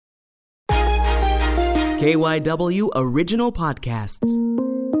KYW Original Podcasts.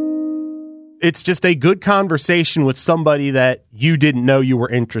 It's just a good conversation with somebody that you didn't know you were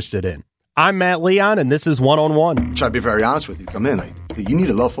interested in. I'm Matt Leon, and this is One on One. Try to be very honest with you. Come in, you need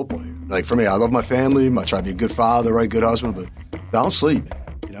to love football here. Like for me, I love my family. I try to be a good father, right, good husband, but I don't sleep,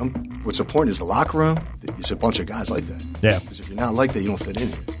 man. You know, what's important is the locker room. It's a bunch of guys like that. Yeah. Because if you're not like that, you don't fit in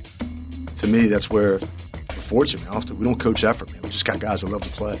here. To me, that's where we're fortunate. We don't coach effort, man. We just got guys that love to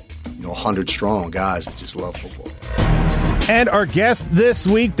play. 100 strong guys that just love football. And our guest this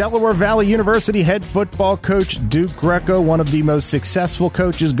week, Delaware Valley University head football coach Duke Greco, one of the most successful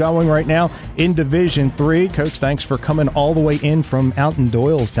coaches going right now in Division III. Coach, thanks for coming all the way in from out in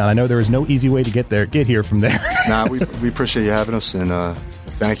Doylestown. I know there is no easy way to get here from there. Nah, we appreciate you having us, and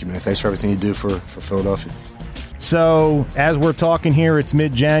thank you, man. Thanks for everything you do for Philadelphia. So, as we're talking here, it's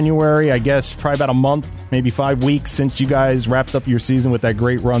mid-January, I guess probably about a month, maybe 5 weeks since you guys wrapped up your season with that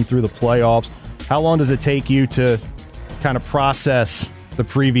great run through the playoffs. How long does it take you to kind of process the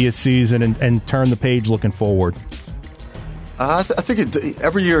previous season and turn the page looking forward? I think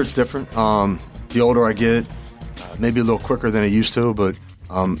every year it's different. The older I get, maybe a little quicker than I used to, but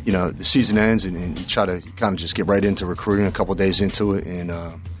the season ends and you try to kind of just get right into recruiting a couple days into it, and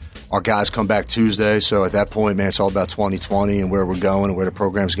our guys come back Tuesday, so at that point, man, it's all about 2020 and where we're going and where the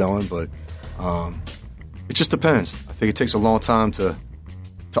program's going, but it just depends. I think it takes a long time to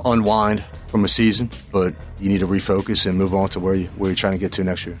unwind from a season, but you need to refocus and move on to where you're trying to get to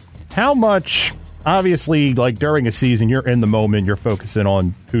next year. How much, obviously, like during a season, you're in the moment, you're focusing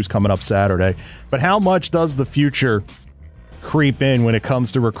on who's coming up Saturday, but how much does the future creep in when it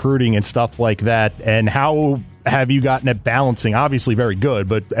comes to recruiting and stuff like that, and how have you gotten at balancing? Obviously very good,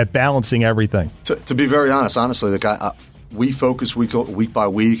 but at balancing everything. To be very honestly, we focus week by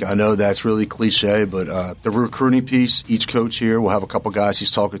week. I know that's really cliche, but the recruiting piece, each coach here will have a couple guys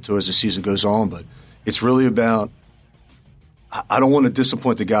he's talking to as the season goes on, but it's really about, I don't want to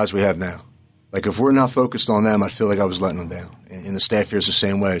disappoint the guys we have now. Like if we're not focused on them, I feel like I was letting them down. And the staff here is the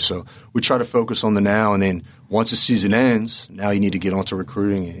same way. So we try to focus on the now, and then once the season ends, now you need to get onto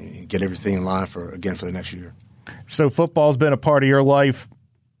recruiting and get everything in line for the next year. So football's been a part of your life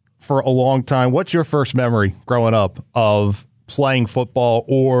for a long time. What's your first memory growing up of playing football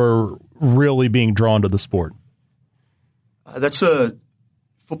or really being drawn to the sport?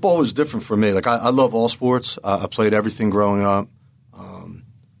 Football was different for me. Like I love all sports. I played everything growing up.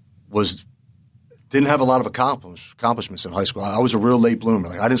 Didn't have a lot of accomplishments in high school. I was a real late bloomer.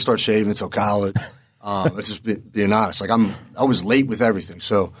 Like I didn't start shaving until college. It's just being honest. Like I was late with everything.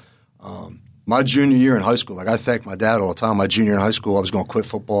 So my junior year in high school, like I thank my dad all the time. My junior year in high school, I was going to quit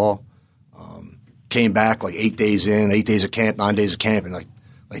football. Came back like 8 days in, 8 days of camp, 9 days of camp, and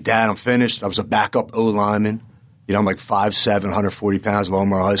like Dad, I'm finished. I was a backup O lineman. I'm like 5'7", 140 pounds,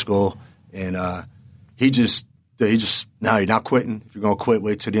 Longmore High School, and he just no, you're not quitting. If you're going to quit,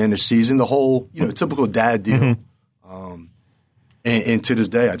 wait till the end of the season. The whole typical dad deal. Mm-hmm. And to this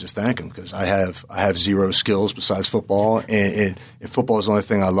day, I just thank him because I have zero skills besides football, and football is the only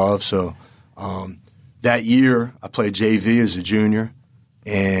thing I love. So that year, I played JV as a junior,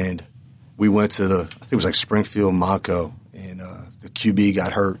 and we went to I think it was like Springfield, Monco, and the QB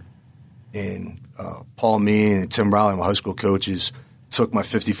got hurt, and Paul Mean and Tim Riley, my high school coaches, took my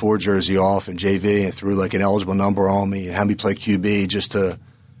 54 jersey off in JV and threw like an eligible number on me and had me play QB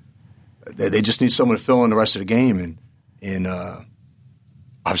they just need someone to fill in the rest of the game, and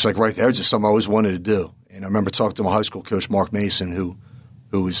I was like right there, just something I always wanted to do. And I remember talking to my high school coach, Mark Mason,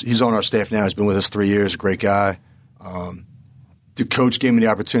 he's on our staff now. He's been with us 3 years, a great guy. The coach gave me the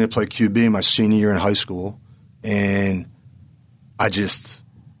opportunity to play QB my senior year in high school, and I just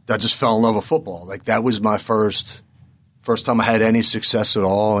fell in love with football. Like that was my first time I had any success at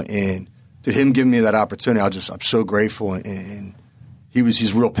all, and to him giving me that opportunity, I'm so grateful. And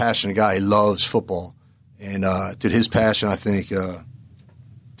he's a real passionate guy. He loves football, and his passion, I think,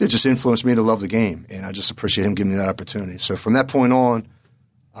 it just influenced me to love the game, and I just appreciate him giving me that opportunity. So from that point on,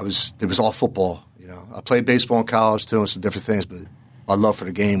 it was all football. I played baseball in college too and some different things, but my love for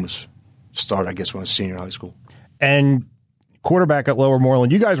the game started, I guess, when I was a senior in high school. And quarterback at Lower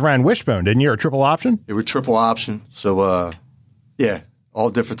Moreland, you guys ran wishbone, didn't you? Or triple option? It was triple option. So, yeah, all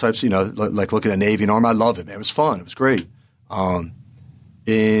different types, like looking at Navy and Army. I loved it, man. It was fun. It was great.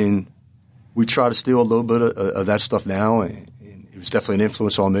 And we try to steal a little bit of that stuff now, and it was definitely an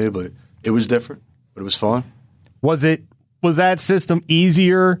influence on me, but it was different, but it was fun. Was that system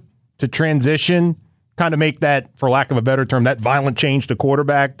easier to transition, kind of make that, for lack of a better term, that violent change to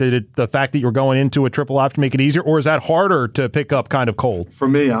quarterback? Did the fact that you were going into a triple option make it easier, or is that harder to pick up kind of cold? For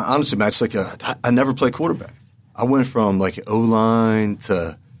me, honestly, Matt, it's like I never played quarterback. I went from like O-line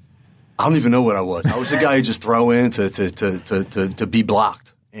to I don't even know what I was. I was the guy you just throw in to be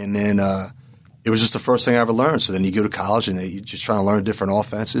blocked. And then it was just the first thing I ever learned. So then you go to college and you're just trying to learn different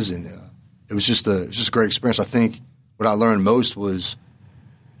offenses. And it was just a great experience. I think what I learned most was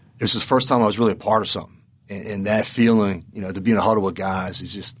it was the first time I was really a part of something. And that feeling, to be in a huddle with guys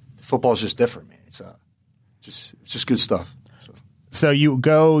is just – football is just different, man. It's just good stuff. So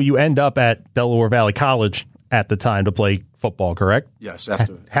you end up at Delaware Valley College at the time to play football, correct? Yes. What's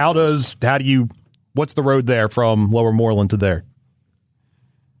the road there from Lower Moreland to there?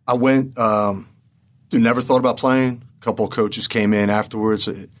 I went, never thought about playing. A couple of coaches came in afterwards.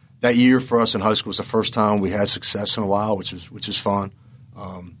 That year for us in high school was the first time we had success in a while, which is fun.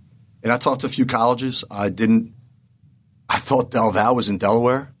 And I talked to a few colleges. I thought Del Val was in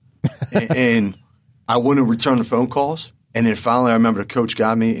Delaware, and I wouldn't return the phone calls. And then finally, I remember the coach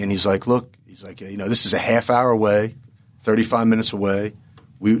got me, and he's like, "Look, this is a half hour away, 35 minutes away.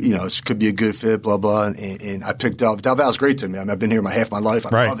 This could be a good fit, blah blah." And I picked Del Val's great to me. I mean, I've been here half my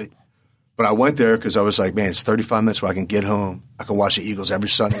life. I love it. But I went there because I was like, man, it's 35 minutes where I can get home. I can watch the Eagles every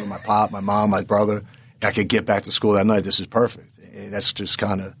Sunday with my pop, my mom, my brother. I could get back to school that night. This is perfect. And that's just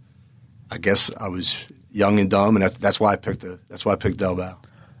kind of, I guess I was young and dumb, and that's why I picked Del Val.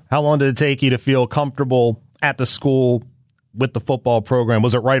 How long did it take you to feel comfortable at the school with the football program?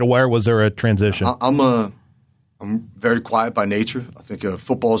 Was it right away, or was there a transition? I'm very quiet by nature. I think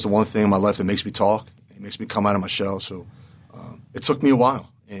football is the one thing in my life that makes me talk. It makes me come out of my shell. So it took me a while,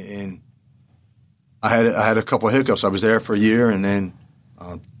 and I had a couple of hiccups. I was there for a year, and then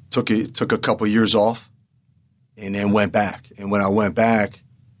took a couple of years off, and then went back. And when I went back,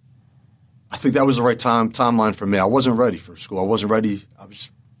 I think that was the right timeline for me. I wasn't ready for school. I wasn't ready. I was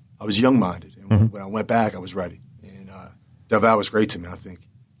young-minded, and when I went back, I was ready. And Del Val was great to me. I think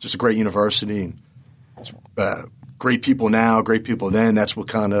just a great university, and great people now, great people then. That's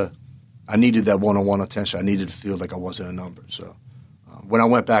what I needed, that one-on-one attention. I needed to feel like I wasn't a number. So when I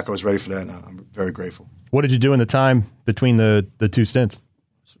went back, I was ready for that, and I'm very grateful. What did you do in the time between the two stints?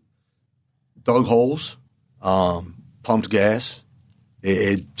 Dug holes, pumped gas.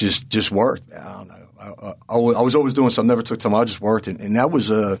 It just worked. I don't know. I was always doing something. Never took time. I just worked, and that was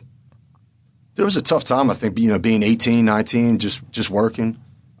there was a tough time. I think being 18, 19, just working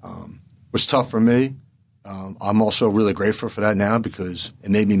was tough for me. I'm also really grateful for that now because it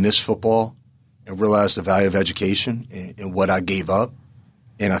made me miss football and realize the value of education and what I gave up.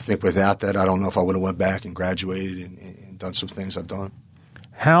 And I think without that, I don't know if I would have went back and graduated and done some things I've done.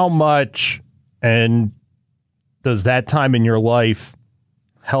 How much and does that time in your life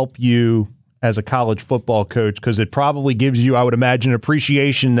help you as a college football coach? Because it probably gives you, I would imagine,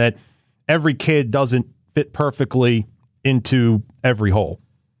 appreciation that every kid doesn't fit perfectly into every hole.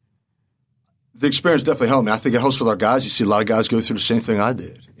 The experience definitely helped me. I think it helps with our guys. You see a lot of guys go through the same thing I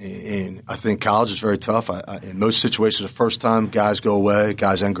did. And I think college is very tough. In most situations, the first time guys go away,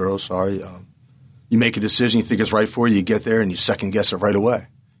 guys and girls, you make a decision you think is right for you, you get there, and you second-guess it right away.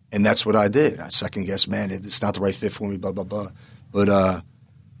 And that's what I did. I second-guessed, man, it's not the right fit for me, blah, blah, blah. But, I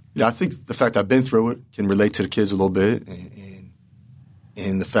think the fact I've been through it can relate to the kids a little bit.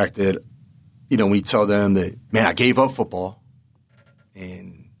 And the fact that, when you tell them that, man, I gave up football,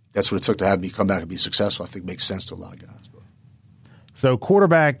 and that's what it took to have me come back and be successful, I think makes sense to a lot of guys. So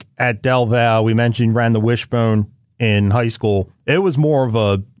quarterback at Del Val, we mentioned ran the wishbone in high school. It was more of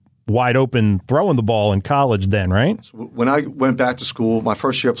a wide open throwing the ball in college then, right? So when I went back to school, my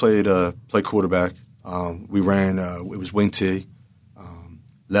first year I played quarterback. We ran, it was wing T.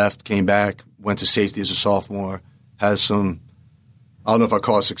 Left, came back, went to safety as a sophomore. Had some, I don't know if I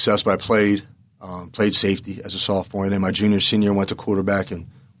call it success, but I played safety as a sophomore. And then my junior, senior went to quarterback, and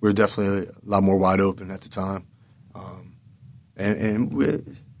we were definitely a lot more wide open at the time. It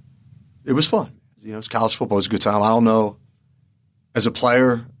was fun. It's college football. It was a good time. I don't know, as a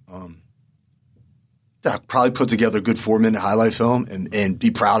player, I'd probably put together a good 4-minute highlight film and be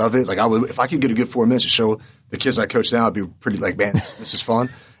proud of it. Like if I could get a good 4 minutes to show the kids I coach now, I'd be pretty like, man, this is fun.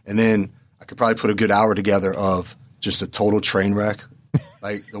 And then I could probably put a good hour together of just a total train wreck,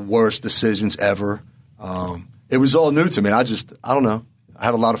 like the worst decisions ever. It was all new to me. I don't know. I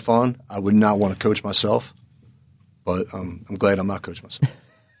had a lot of fun. I would not want to coach myself. But I'm glad I'm not coaching myself.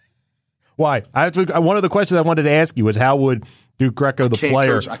 Why? One of the questions I wanted to ask you was how would Duke Greco, the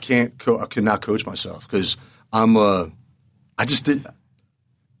player? I could not coach myself because I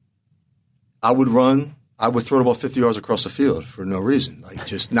would run. I would throw the ball 50 yards across the field for no reason. Like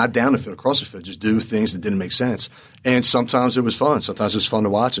just not down the field, across the field. Just do things that didn't make sense. And sometimes it was fun. Sometimes it was fun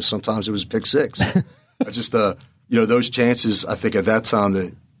to watch. And sometimes it was pick six. Those chances, I think at that time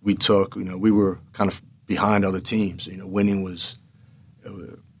that we took, we were kind of behind other teams. Winning was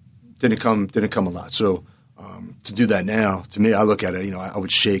didn't come a lot. So to do that now, to me, I look at it, I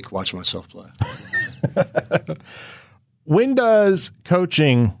would shake watching myself play. When does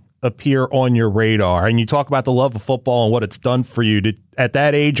coaching appear on your radar? And you talk about the love of football and what it's done for you. At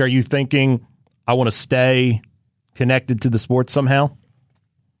that age, are you thinking, I want to stay connected to the sport somehow?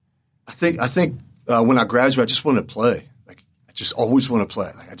 I think when I graduated, I just wanted to play. Like, I just always want to play.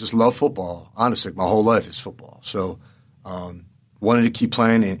 Like, I just love football. Honestly, my whole life is football. So wanted to keep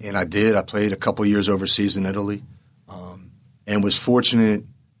playing, and I did. I played a couple years overseas in Italy, and was fortunate.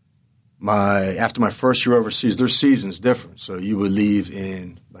 After my first year overseas, their season's different. So you would leave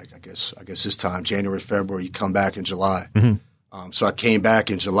in I guess this time, January, February. You come back in July. Mm-hmm. So I came back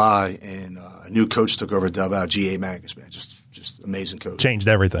in July, and a new coach took over Del Valle, G.A. Magnus, man, just amazing coach. Changed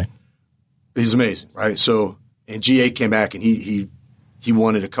everything. He's amazing, right? So and G.A. came back, and he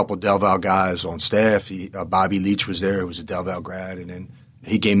wanted a couple Del Valle guys on staff. Bobby Leach was there, who was a Del Valle grad, and then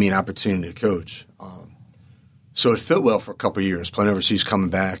he gave me an opportunity to coach. So it fit well for a couple of years, playing overseas, coming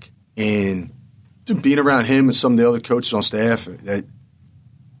back. And being around him and some of the other coaches on staff, I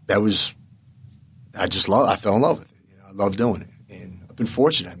fell in love with it. I love doing it. And I've been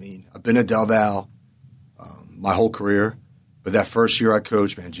fortunate. I mean, I've been at Del Valle my whole career. But that first year I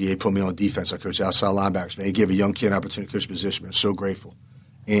coached, man, GA put me on defense. I coached outside linebackers, man. He gave a young kid an opportunity to coach position, man. I'm so grateful.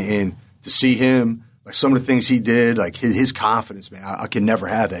 And to see him, like some of the things he did, like his confidence, man, I could never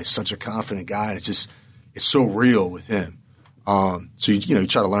have that. He's such a confident guy. And it's so real with him. So you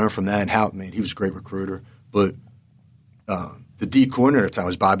try to learn from that and how, man, he was a great recruiter. But the D coordinator at the time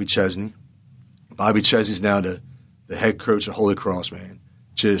was Bobby Chesney. Bobby Chesney's now the head coach at Holy Cross, man.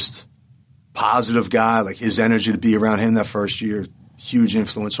 Just positive guy, like his energy to be around him that first year, huge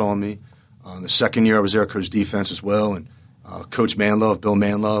influence on me. The second year I was there, I coached defense as well, and Coach Manlove, Bill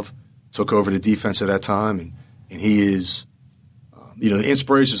Manlove, took over the defense at that time, and he is, the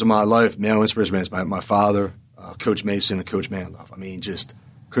inspirations of my life, male inspiration, man, is my father, Coach Mason, and Coach Manlove. I mean, just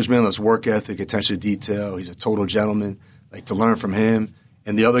Coach Manlove's work ethic, attention to detail, he's a total gentleman, like to learn from him.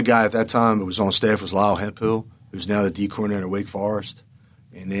 And the other guy at that time that was on staff was Lyle Hemphill, who's now the D coordinator at Wake Forest.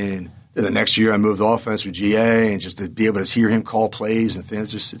 And then the next year I moved to offense with GA, and just to be able to hear him call plays and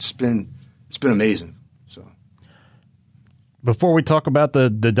things, it's been amazing. So, before we talk about the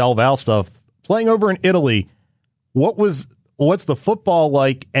Del Valle stuff, playing over in Italy, what's the football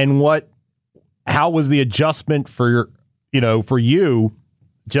like, and how was the adjustment for you,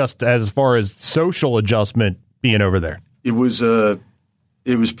 just as far as social adjustment being over there? It was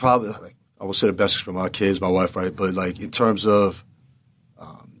probably, like, I will say the best for my kids, my wife, right? But like in terms of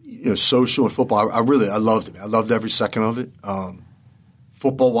social and football, I loved it. I loved every second of it.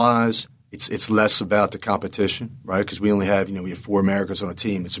 Football wise, it's less about the competition, right? Because we only have we have 4 Americans on a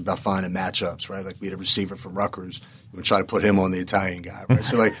team. It's about finding matchups, right? Like we had a receiver from Rutgers. We would try to put him on the Italian guy, right?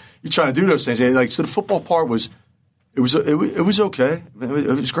 So like you're trying to do those things. Like so, the football part was it was okay.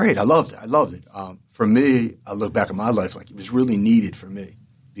 It was great. I loved it. For me, I look back at my life like it was really needed for me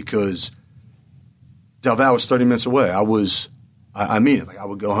because Del Valle was 30 minutes away. I mean it. Like I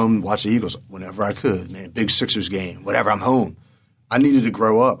would go home and watch the Eagles whenever I could. Man, big Sixers game, whatever. I'm home. I needed to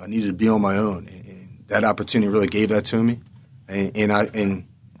grow up. I needed to be on my own, and that opportunity really gave that to me. And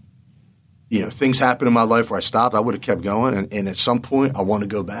things happened in my life where I stopped. I would have kept going, and at some point, I want to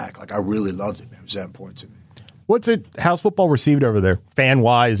go back. Like I really loved it. Man. It was that important to me. How's football received over there, fan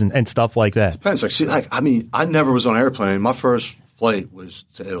wise and stuff like that? Depends. I never was on an airplane. My first flight was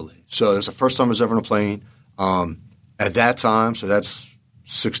to Italy, so it was the first time I was ever on a plane. At that time, so that's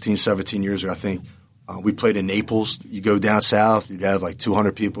 16, 17 years ago, I think, we played in Naples. You go down south, you'd have like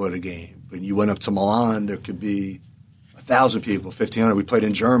 200 people at a game. When you went up to Milan, there could be 1,000 people, 1,500. We played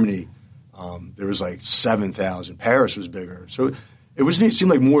in Germany. There was like 7,000. Paris was bigger. So it was neat. It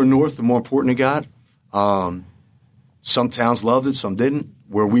seemed like more north, the more important it got. Some towns loved it, some didn't.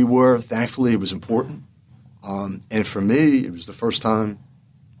 Where we were, thankfully, it was important. And for me, it was the first time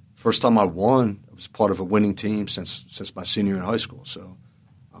I won. I was part of a winning team since my senior year in high school. So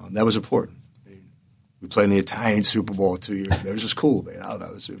that was important. We played in the Italian Super Bowl 2 years ago. It was just cool, man. I don't know.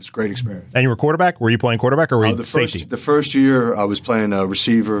 It was a great experience. And you were quarterback? Were you playing quarterback or were you safety? The first year, I was playing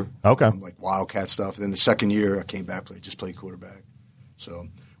receiver. Okay. Like Wildcat stuff. And then the second year, I came back, just played quarterback. So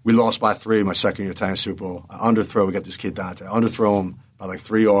we lost by 3 my second year Italian Super Bowl. I underthrow. We got this kid, Dante. I underthrow him by like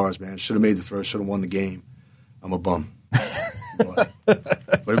 3 yards, man. Should have made the throw. Should have won the game. I'm a bum. but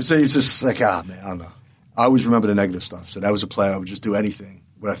it was just like, man, I don't know. I always remember the negative stuff. So that was a play. I would just do anything.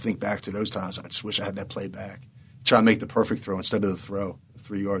 When I think back to those times, I just wish I had that play back. Try to make the perfect throw instead of the throw,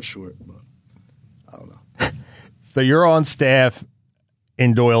 3 yards short. But I don't know. So you're on staff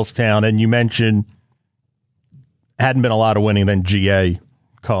in Doylestown, and you mentioned hadn't been a lot of winning. Then GA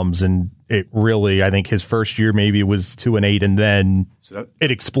comes, and it really, I think his first year maybe it was 2-8, and then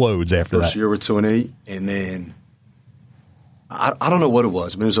it explodes after that. First year we're 2-8, and then I don't know what it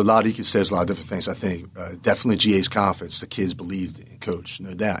was. I mean, there's a lot. He could say a lot of different things. I think definitely GA's confidence. The kids believed in Coach,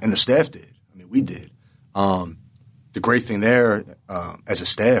 no doubt, and the staff did. I mean, we did. The great thing there, as a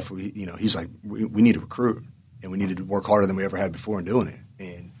staff, he's like, we need to recruit, and we needed to work harder than we ever had before in doing it.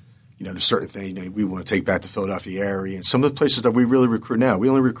 And there's certain things we want to take back to Philadelphia area, and some of the places that we really recruit now. We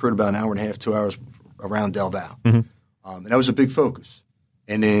only recruit about an hour and a half, 2 hours around Del Val, and that was a big focus.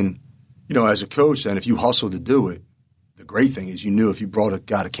 And then, as a coach, then if you hustle to do it. The great thing is you knew if you brought a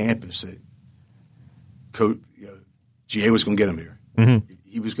guy to campus that GA was going to get him here. Mm-hmm.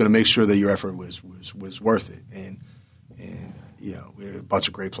 He was going to make sure that your effort was worth it. And we have a bunch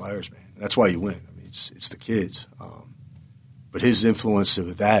of great players, man. That's why you win. I mean, it's the kids. But his influence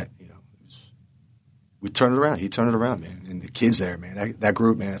of that, we turned it around. He turned it around, man. And the kids there, man, that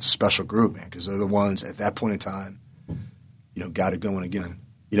group, man, that's a special group, man, because they're the ones at that point in time, got it going again.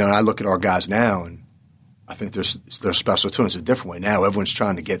 And I look at our guys now, and I think they're special too. It's a different way. Now everyone's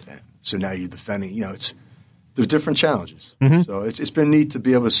trying to get them. So now you're defending. There's different challenges. Mm-hmm. So it's been neat to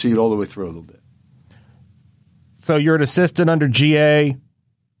be able to see it all the way through a little bit. So you're an assistant under GA,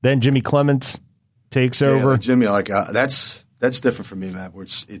 then Jimmy Clements takes over. Like Jimmy, that's different for me, Matt. Where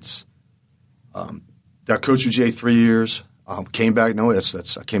it's got coached with GA 3 years. Came back. No, I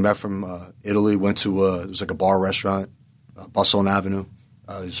came back from Italy. Went to it was like a bar restaurant, Bustle Avenue.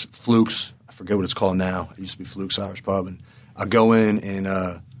 It was Fluke's. I forget what it's called now. It used to be Fluke's Irish Pub. And I go in and,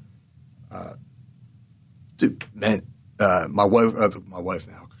 my wife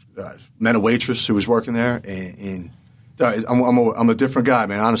now, met a waitress who was working there. And I'm a different guy,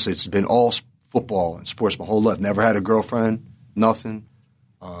 man. Honestly, it's been all football and sports my whole life. Never had a girlfriend, nothing.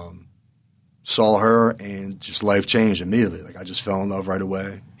 Saw her and just life changed immediately. Like I just fell in love right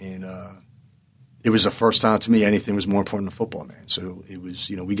away. And, it was the first time to me anything was more important than football, man. So it was,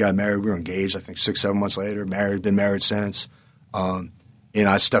 we got married. We were engaged, I think, 6-7 months later. Married, been married since. And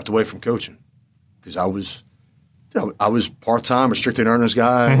I stepped away from coaching because I was part-time, restricted earners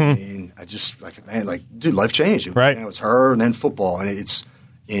guy. Mm-hmm. And I just, dude, life changed. Right. It was her and then football.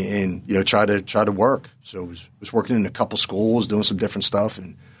 And try to work. So I was working in a couple schools, doing some different stuff.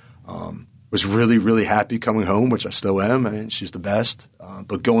 And was really, really happy coming home, which I still am. I mean, she's the best.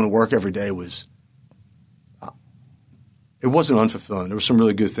 But going to work every day was – it wasn't unfulfilling. There were some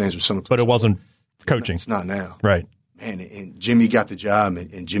really good things with some of the But it wasn't coaching. It's not now. Right. Man, and Jimmy got the job,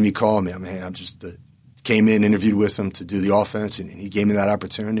 and Jimmy called me. I mean, I just came in, interviewed with him to do the offense, and he gave me that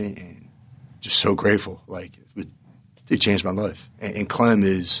opportunity, and just so grateful. It changed my life. And Clem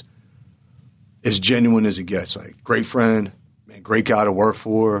is as genuine as it gets. Like, great friend, man, great guy to work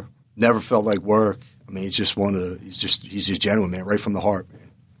for, never felt like work. I mean, he's just genuine, man, right from the heart,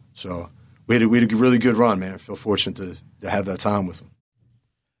 man. So we had a really good run, man. I feel fortunate to have that time with him.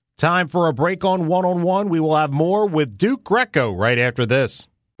 Time for a break on One-on-One. We will have more with Duke Greco right after this.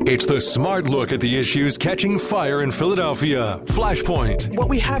 It's the smart look at the issues catching fire in Philadelphia. Flashpoint. What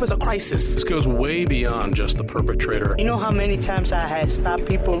we have is a crisis. This goes way beyond just the perpetrator. You know how many times I had stopped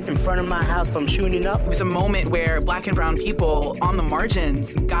people in front of my house from shooting up? It was a moment where black and brown people on the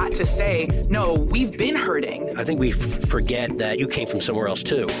margins got to say, no, we've been hurting. I think we forget that you came from somewhere else,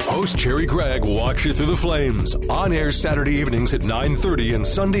 too. Host Cherry Gregg walks you through the flames. On air Saturday evenings at 9:30 and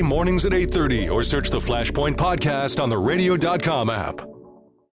Sunday mornings at 8:30. Or search the Flashpoint podcast on the radio.com app.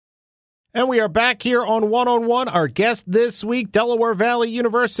 And we are back here on One-on-One. Our guest this week, Delaware Valley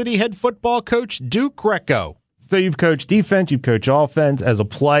University head football coach Duke Greco. So you've coached defense, you've coached offense as a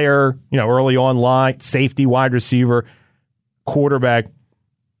player, early on line, safety, wide receiver, quarterback.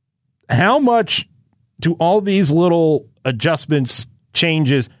 How much do all these little adjustments,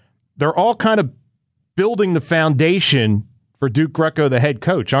 changes, they're all kind of building the foundation for Duke Greco, the head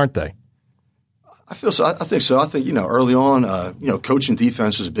coach, aren't they? I feel so. I think so. I think, early on, coaching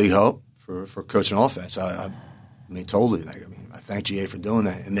defense is a big help for coaching offense. I mean, totally. I thank GA for doing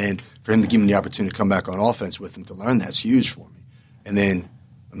that. And then for him to give me the opportunity to come back on offense with him to learn that's huge for me. And then,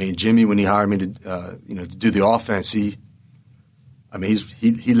 Jimmy, when he hired me to do the offense, he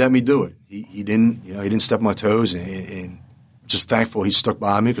let me do it. He didn't step on my toes, and just thankful he stuck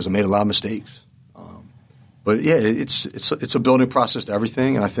by me because I made a lot of mistakes. But yeah, it's a building process to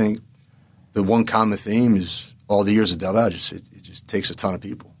everything, and I think the one common theme is all the years of Del Val. It just takes a ton of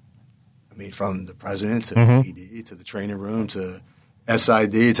people. From the president to PD to the training room to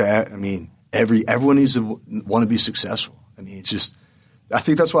SID to everyone needs to want to be successful. It's just I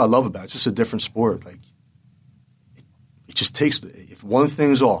think that's what I love about it. It's just a different sport. It just takes if one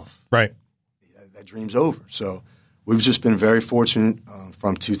thing's off, right, that dream's over. So we've just been very fortunate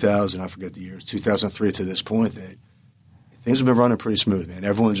from 2000, I forget the years, 2003 to this point that things have been running pretty smooth, man.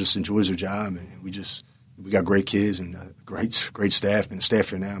 Everyone just enjoys their job, and we got great kids and great staff. And the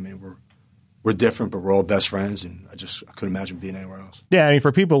staff here now, man, we're different, but we're all best friends, and I couldn't imagine being anywhere else. Yeah, I mean,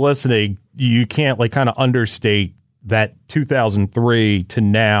 for people listening, you can't kind of understate that 2003 to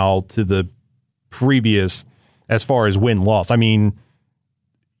now to the previous as far as win-loss. I mean,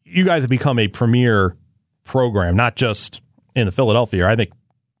 you guys have become a premier program, not just in the Philadelphia. I think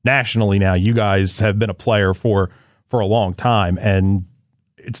nationally now, you guys have been a player for a long time, and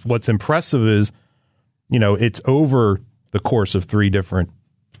what's impressive is, it's over the course of 3 different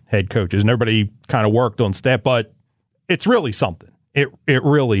head coaches, and everybody kind of worked on staff, but it's really something. It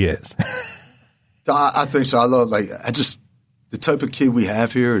really is. I think so. I love the type of kid we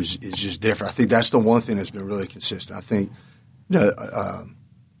have here is just different. I think that's the one thing that's been really consistent. I think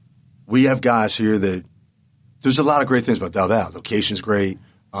we have guys here that there's a lot of great things about Del Valle. Location's great.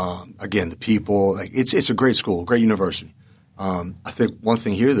 Again, the people. It's a great school, great university. I think one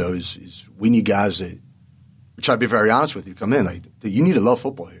thing here though is we need guys that we try to be very honest with you. Come in you need to love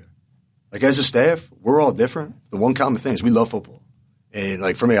football here. As a staff, we're all different. The one common thing is we love football.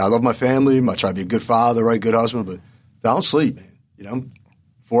 And for me, I love my family. I try to be a good father, right, good husband, but I don't sleep, man. I'm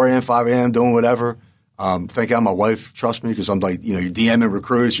 4 a.m., 5 a.m., doing whatever. Thank God my wife trusts me because I'm you're DMing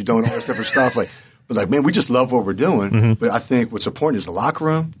recruits, you're doing all this different stuff. But man, we just love what we're doing. Mm-hmm. But I think what's important is the locker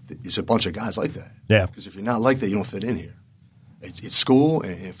room is a bunch of guys like that. Yeah. Because if you're not like that, you don't fit in here. It's school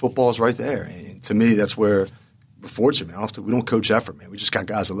and football is right there. And to me, that's where we're fortunate, man. We don't coach effort, man. We just got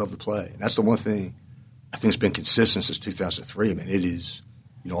guys that love to play. And that's the one thing I think has been consistent since 2003, man. It is,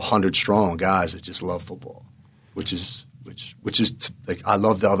 100 strong guys that just love football, which is I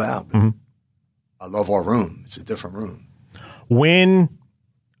love Del Valle. Mm-hmm. I love our room. It's a different room. When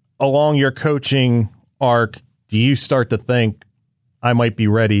along your coaching arc do you start to think I might be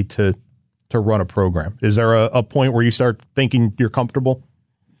ready to run a program? Is there a point where you start thinking you're comfortable?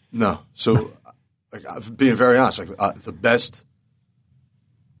 No. So, being very honest,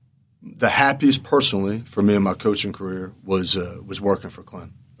 the happiest personally for me in my coaching career was working for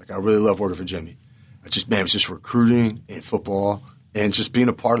Clem. I really love working for Jimmy. It was just recruiting and football and just being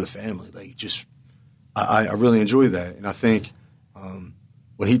a part of the family. I really enjoy that. And I think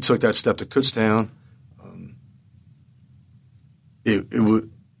when he took that step to Kutztown, it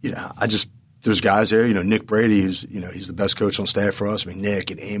would, there's guys there, Nick Brady, who's, he's the best coach on staff for us. I mean, Nick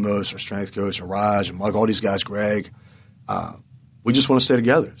and Amos, our strength coach, and Raj and Mike, all these guys, Greg. We just want to stay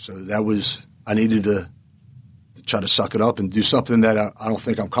together. So I needed to try to suck it up and do something that I don't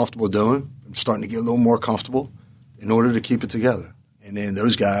think I'm comfortable doing. I'm starting to get a little more comfortable in order to keep it together. And then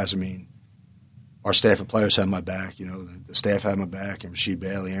those guys, our staff and players had my back. The staff had my back, and Rasheed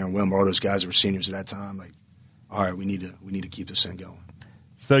Bailey, Aaron Wilmer, all those guys that were seniors at that time. All right, we need to keep this thing going.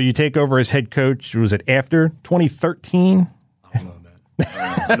 So you take over as head coach. Was it after 2013? I don't know,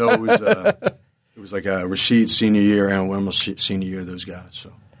 man. No, it was Rasheed senior year, Aaron Wilmer senior year, those guys.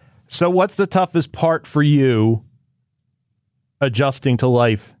 So what's the toughest part for you adjusting to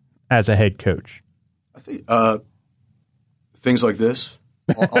life as a head coach? I think things like this.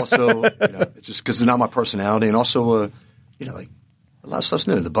 Also, it's just because it's not my personality, and also, a lot of stuff's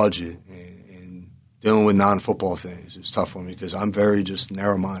new. The budget and dealing with non-football things is tough for me because I'm very just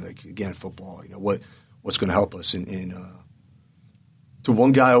narrow-minded. Again, football. What's going to help us? And to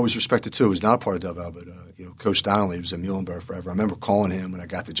one guy I always respected too, who's not a part of Del Valle, but Coach Donnelly was at Muhlenberg forever. I remember calling him when I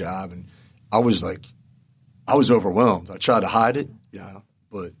got the job, and I was overwhelmed. I tried to hide it,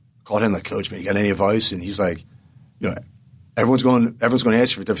 but called him Coach, man, you got any advice? And he's like, everyone's going to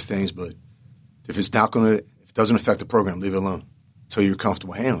ask you for different things, but if it doesn't affect the program, leave it alone until you're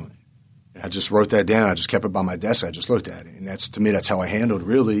comfortable handling it. And I just wrote that down. I just kept it by my desk. I just looked at it, and to me, that's how I handled it.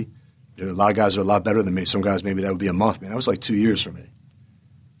 Really, a lot of guys are a lot better than me. Some guys maybe that would be a month. Man, that was 2 years for me.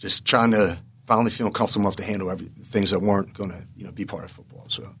 Just trying to finally feel comfortable enough to handle things that weren't going to be part of football.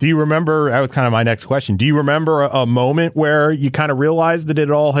 So, do you remember? That was kind of my next question. Do you remember a moment where you kind of realized that it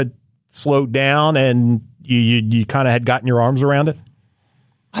all had slowed down and you kind of had gotten your arms around it?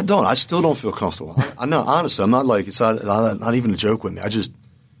 I don't. I still don't feel comfortable. I know, honestly, I'm not it's not even a joke with me. I just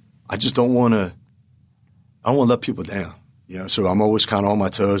don't want to. I don't want to let people down. So I'm always kind of on my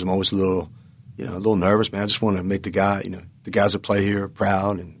toes. I'm always a little nervous, man. I just want to make the guys that play here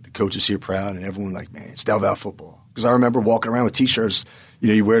proud and the coaches here proud, and everyone man, it's Del Valle football. Because I remember walking around with T-shirts.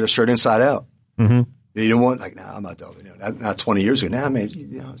 You wear the shirt inside out. Mm-hmm. You don't want nah, I'm not Del Valle. Not 20 years ago. Nah, man, it's you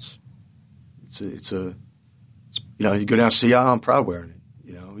go down and see I'm proud wearing it.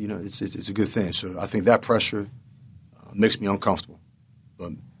 It's a good thing. So I think that pressure makes me uncomfortable,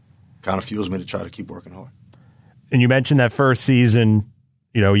 but kind of fuels me to try to keep working hard. you mentioned that first season,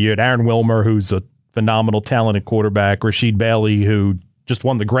 you had Aaron Wilmer, who's a phenomenal, talented quarterback, Rasheed Bailey, who just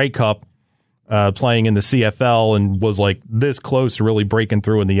won the Grey Cup, playing in the CFL and was like this close to really breaking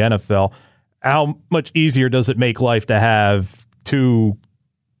through in the NFL. How much easier does it make life to have two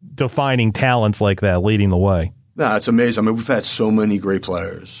defining talents like that leading the way? No, it's amazing. I mean, we've had so many great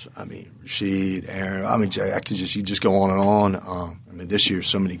players. I mean, Rasheed, Aaron. I mean, you just go on and on. I mean, this year,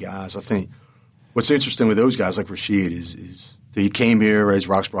 so many guys. I think what's interesting with those guys like Rasheed is that he came here as a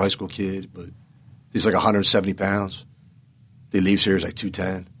Roxborough High School kid, but he's like 170 pounds. He leaves here as like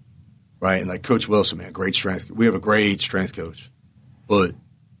 210. Right, and like Coach Wilson, man, great strength. We have a great strength coach, but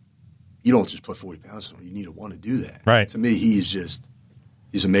you don't just put 40 pounds on. You need to want to do that. Right. To me, he's an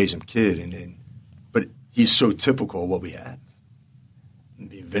amazing kid, but he's so typical of what we have. I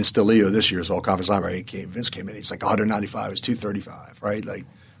mean, Vince DeLeo this year is all conference line. Right, Vince came in, he's like 195, he's 235. Right, like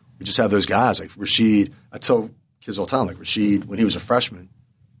we just have those guys like Rasheed. I tell kids all the time, like Rasheed, when he was a freshman,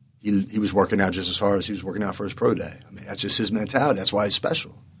 he was working out just as hard as he was working out for his pro day. I mean, that's just his mentality. That's why he's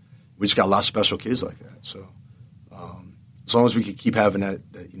special. We just got a lot of special kids like that. So as long as we can keep having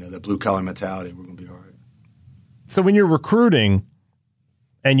that blue collar mentality, we're going to be all right. So when you're recruiting,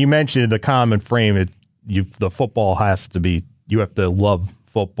 and you mentioned the common frame, the football has to be, you have to love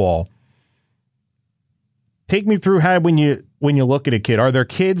football. Take me through how when you look at a kid, are there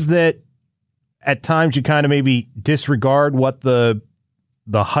kids that at times you kind of maybe disregard what the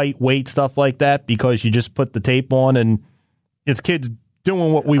height, weight, stuff like that because you just put the tape on and it's kids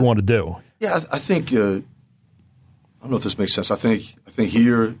doing what we want to do? Yeah, I think I don't know if this makes sense. I think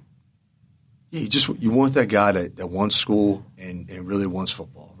here, you want that guy that wants school and really wants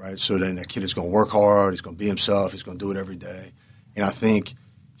football, right? So then that kid is going to work hard. He's going to be himself. He's going to do it every day. And I think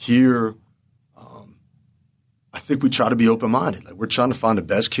here, I think we try to be open-minded. Like we're trying to find the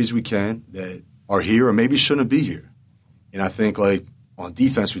best kids we can that are here or maybe shouldn't be here. And I think like on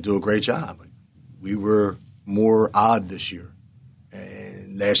defense we do a great job. Like, we were more odd this year.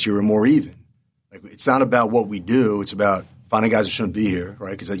 And last year we're more even. Like it's not about what we do; it's about finding guys that shouldn't be here,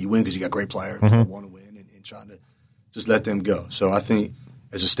 right? Because you win because you got great players that want to win, and trying to just let them go. So I think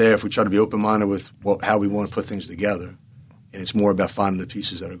as a staff, we try to be open-minded with how we want to put things together, and it's more about finding the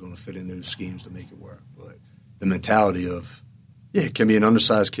pieces that are going to fit in those schemes to make it work. But the mentality of it can be an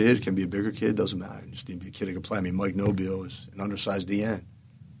undersized kid, it can be a bigger kid, doesn't matter. It just need to be a kid that can play. I mean, Mike Nobile is an undersized DN,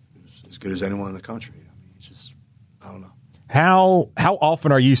 as good as anyone in the country. I mean, it's just I don't know. How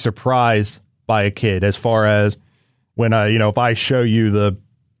often are you surprised by a kid as far as when if I show you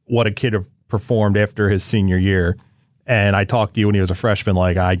what a kid performed after his senior year and I talked to you when he was a freshman,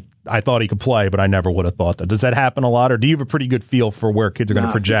 like I thought he could play, but I never would have thought that. Does that happen a lot, or do you have a pretty good feel for where kids are going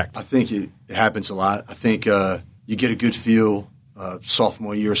to project? I think it happens a lot. I think you get a good feel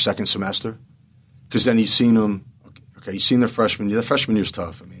sophomore year, second semester, because then you've seen them. Okay, you've seen their freshman year. The freshman year is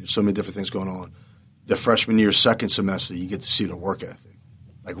tough. I mean, there's so many different things going on. The freshman year, second semester, you get to see their work ethic.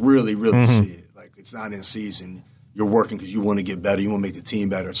 Like really, really see it. Like it's not in season. You're working because you want to get better. You want to make the team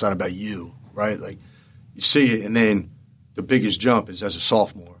better. It's not about you, right? Like you see it, and then the biggest jump is as a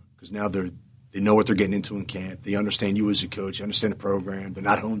sophomore because now they know what they're getting into in camp. They understand you as a coach. You understand the program. They're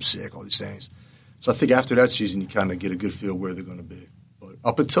not homesick, all these things. So I think after that season, you kind of get a good feel where they're going to be. But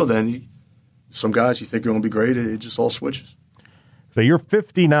up until then, some guys you think are going to be great, it just all switches. So you're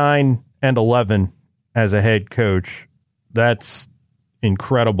 59-11 as a head coach. That's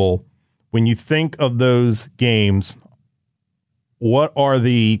incredible. When you think of those games, what are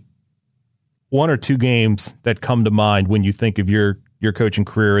the one or two games that come to mind when you think of your coaching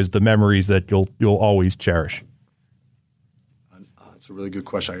career as the memories that you'll always cherish? That's a really good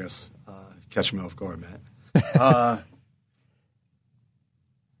question, I guess. Catch me off guard, Matt. I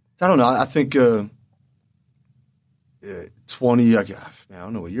don't know. I think 20. I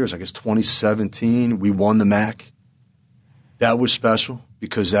don't know what years. I guess 2017. We won the MAC. That was special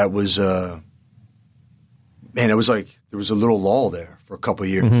because that was it was like there was a little lull there for a couple of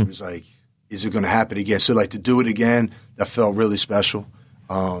years. It was like, is it going to happen again? So like to do it again, that felt really special.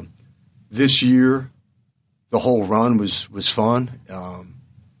 This year, the whole run was fun.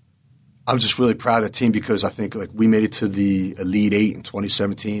 I'm just really proud of the team because I think like we made it to the Elite Eight in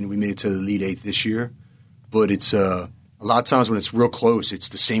 2017. We made it to the Elite Eight this year. But it's a lot of times when it's real close, it's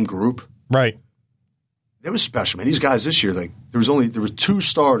the same group. Right. That was special, man. These guys this year, like there was two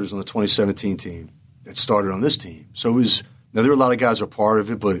starters on the 2017 team that started on this team. So it was now there were a lot of guys who are part of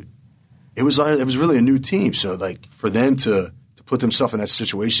it, but it was really a new team. So like for them to put themselves in that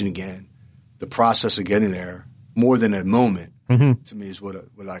situation again, the process of getting there more than that moment to me is what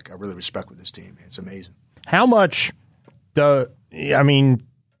I really respect with this team. Man. It's amazing. How much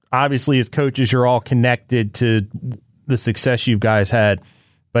obviously as coaches, you're all connected to the success you guys had,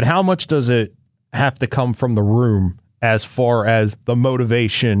 but how much does it have to come from the room as far as the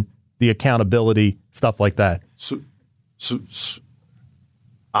motivation, the accountability, stuff like that? So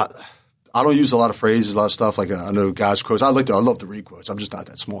I don't use a lot of phrases, a lot of stuff. Like I know guys quotes. I love to read quotes. I'm just not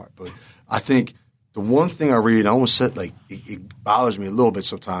that smart. But I think the one thing I read, I almost said, like, it bothers me a little bit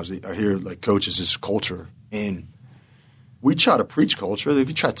sometimes. I hear, like, coaches is culture. And we try to preach culture. If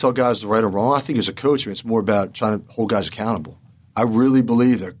you try to tell guys the right or wrong, I think as a coach, it's more about trying to hold guys accountable. I really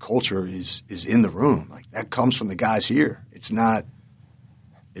believe that culture is in the room. Like, that comes from the guys here. It's not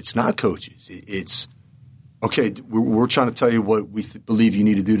coaches. It's, okay, we're trying to tell you what we believe you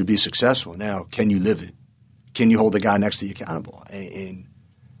need to do to be successful. Now, can you live it? Can you hold the guy next to you accountable? And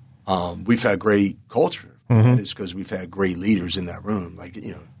we've had great culture. Mm-hmm. That is because we've had great leaders in that room, like,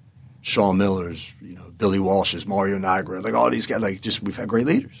 Sean Miller's, Billy Walsh's, Mario Niagara, like all these guys. Like, just we've had great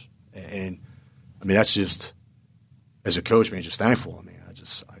leaders, and I mean that's just as a coach, man, just thankful. I mean, I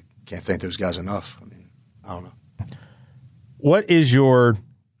can't thank those guys enough. I mean, I don't know. What is your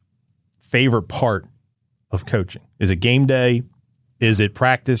favorite part of coaching? Is it game day? Is it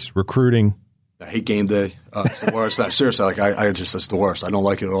practice, recruiting? I hate game day. It's the worst. Seriously, like that's the worst. I don't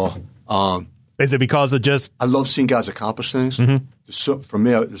like it at all. Is it because of just? I love seeing guys accomplish things. Mm-hmm. For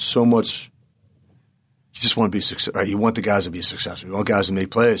me, there's so much. You just want to be successful. Right? You want the guys to be successful. You want guys to make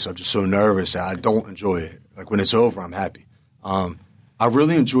plays. So I'm just so nervous that I don't enjoy it. Like when it's over, I'm happy. I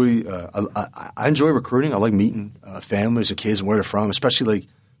really enjoy. I enjoy recruiting. I like meeting families and kids and where they're from, especially like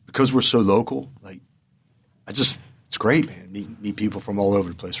because we're so local. Like it's great, man. Meet people from all over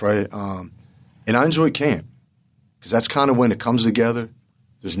the place, right? And I enjoy camp because that's kind of when it comes together.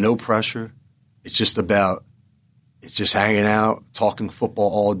 There's no pressure. It's just hanging out, talking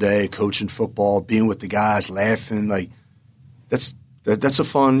football all day, coaching football, being with the guys, laughing. Like that's a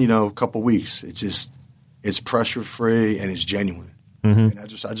fun, couple weeks. It's pressure free and it's genuine. Mm-hmm. And I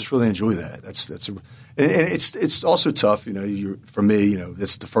just really enjoy that. And it's also tough, for me,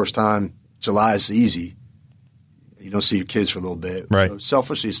 that's the first time July is easy. You don't see your kids for a little bit. Right. So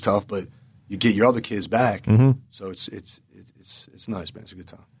selfishly it's tough, but you get your other kids back. Mm-hmm. So it's nice, man. It's a good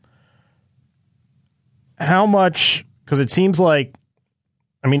time. How much, because it seems like,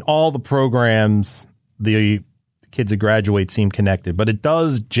 all the programs, the kids that graduate seem connected, but it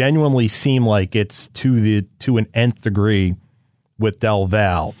does genuinely seem like it's to an nth degree with Del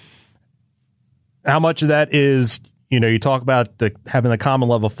Val. How much of that is, you talk about having the common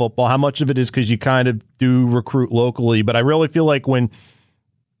love of football. How much of it is because you kind of do recruit locally? But I really feel like when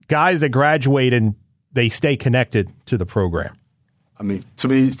guys that graduate and they stay connected to the program. I mean, to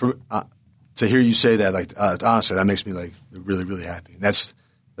me, to hear you say that, like honestly, that makes me like really, really happy. And that's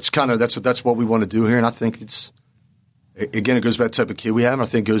what we want to do here. And I think it goes back to the type of kid we have. And I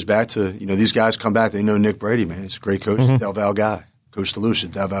think it goes back to these guys come back. They know Nick Brady, man. He's a great coach, mm-hmm. Del Val guy. Coach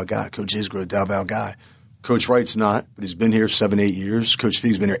DeLucia, Del Val guy. Coach Isgro, Del Val guy. Coach Wright's not, but he's been here 7-8 years. Coach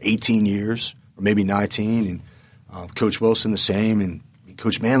Feig's been here 18 years, or maybe 19, and Coach Wilson the same, and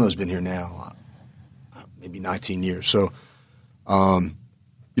Coach Manlow's been here now, maybe 19 years. So,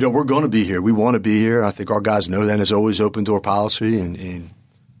 we're going to be here. We want to be here. I think our guys know that. It's always open door policy, and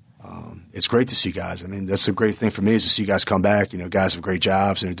it's great to see guys. I mean, that's a great thing for me is to see guys come back. Guys have great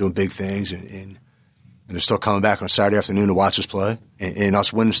jobs and they're doing big things, and they're still coming back on Saturday afternoon to watch us play, and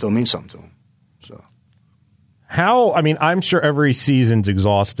us winning still means something to them. So. I'm sure every season's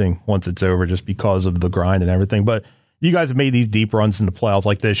exhausting once it's over just because of the grind and everything, but you guys have made these deep runs in the playoffs.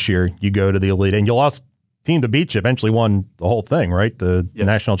 Like this year, you go to the Elite, and you lost team to beat you, eventually won the whole thing, right? The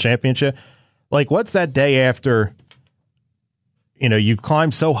national championship. Like, what's that day after, you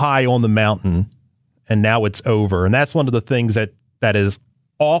climbed so high on the mountain, and now it's over? And that's one of the things that is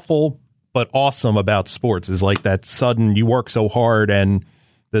awful but awesome about sports is like that sudden, you work so hard and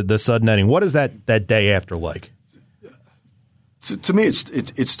the sudden ending. What is that day after like? To me,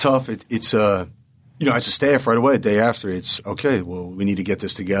 it's tough. It's as a staff right away, the day after, it's okay, well, we need to get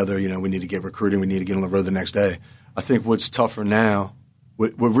this together. We need to get recruiting. We need to get on the road the next day. I think what's tougher now,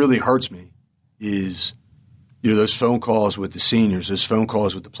 what really hurts me is, those phone calls with the seniors, those phone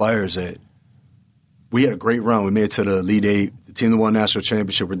calls with the players that we had a great run. We made it to the Elite Eight. The team that won national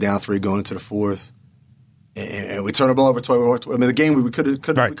championship, we're down 3 going into the 4th. And we turned the ball over twice. I mean, the game, we could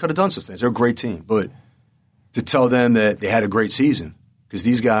have done some things. They're a great team. But to tell them that they had a great season, because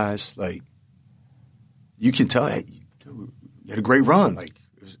these guys, like, you can tell, hey, you had a great run. Like,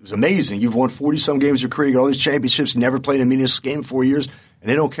 it was amazing. You've won 40-some games in your career, you got all these championships, never played a meaningless game in 4 years, and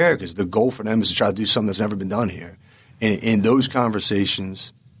they don't care because the goal for them is to try to do something that's never been done here. And those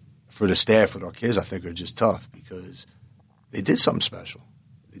conversations for the staff with our kids, I think, are just tough because they did something special.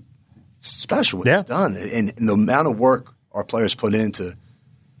 special what they've done, and the amount of work our players put into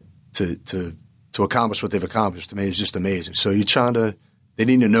to accomplish what they've accomplished. To me, is just amazing. So they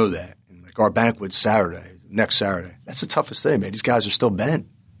need to know that. And like our banquet next Saturday, that's the toughest thing, man. These guys are still bent,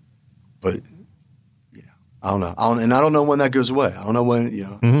 but I don't know. I don't know when that goes away. I don't know when I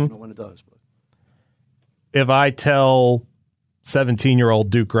don't know when it does. But if I tell 17-year-old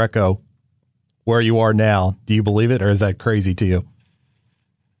Duke Greco where you are now, do you believe it, or is that crazy to you?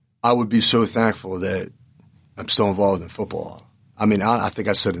 I would be so thankful that I'm still involved in football. I mean, I think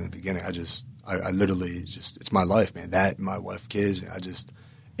I said in the beginning, I literally it's my life, man. That, my wife, kids,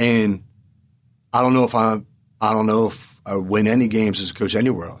 and I don't know if I win any games as a coach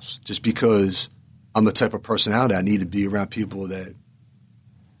anywhere else, just because I'm the type of personality. I need to be around people that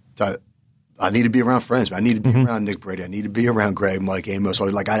I need to be around friends. I need to be around Nick Brady. I need to be around Greg, Mike, Amos.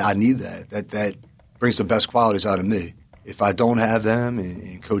 Like I need that. That brings the best qualities out of me. If I don't have them,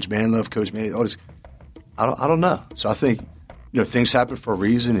 and Coach Manlove, Coach Man, all this, I don't know. So I think things happen for a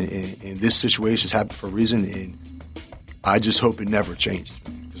reason, and this situation's happened for a reason, and I just hope it never changes,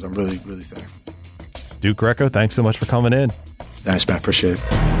 man, because I'm really, really thankful. Duke Greco, thanks so much for coming in. Thanks, Matt. Appreciate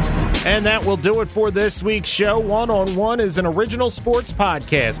it. And that will do it for this week's show. One-on-One is an original sports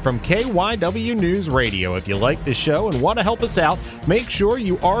podcast from KYW News Radio. If you like the show and want to help us out, make sure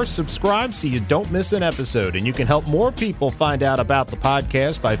you are subscribed so you don't miss an episode. And you can help more people find out about the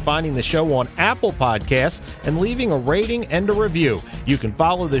podcast by finding the show on Apple Podcasts and leaving a rating and a review. You can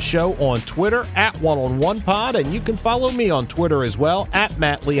follow the show on Twitter at OneOnOnePod, and you can follow me on Twitter as well at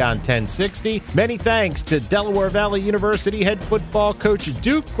MattLeon1060. Many thanks to Delaware Valley University head football coach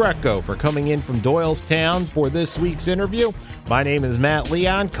Duke Greco for coming in from Doylestown for this week's interview. My name is Matt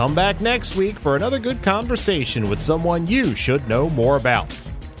Leon. Come back next week for another good conversation with someone you should know more about.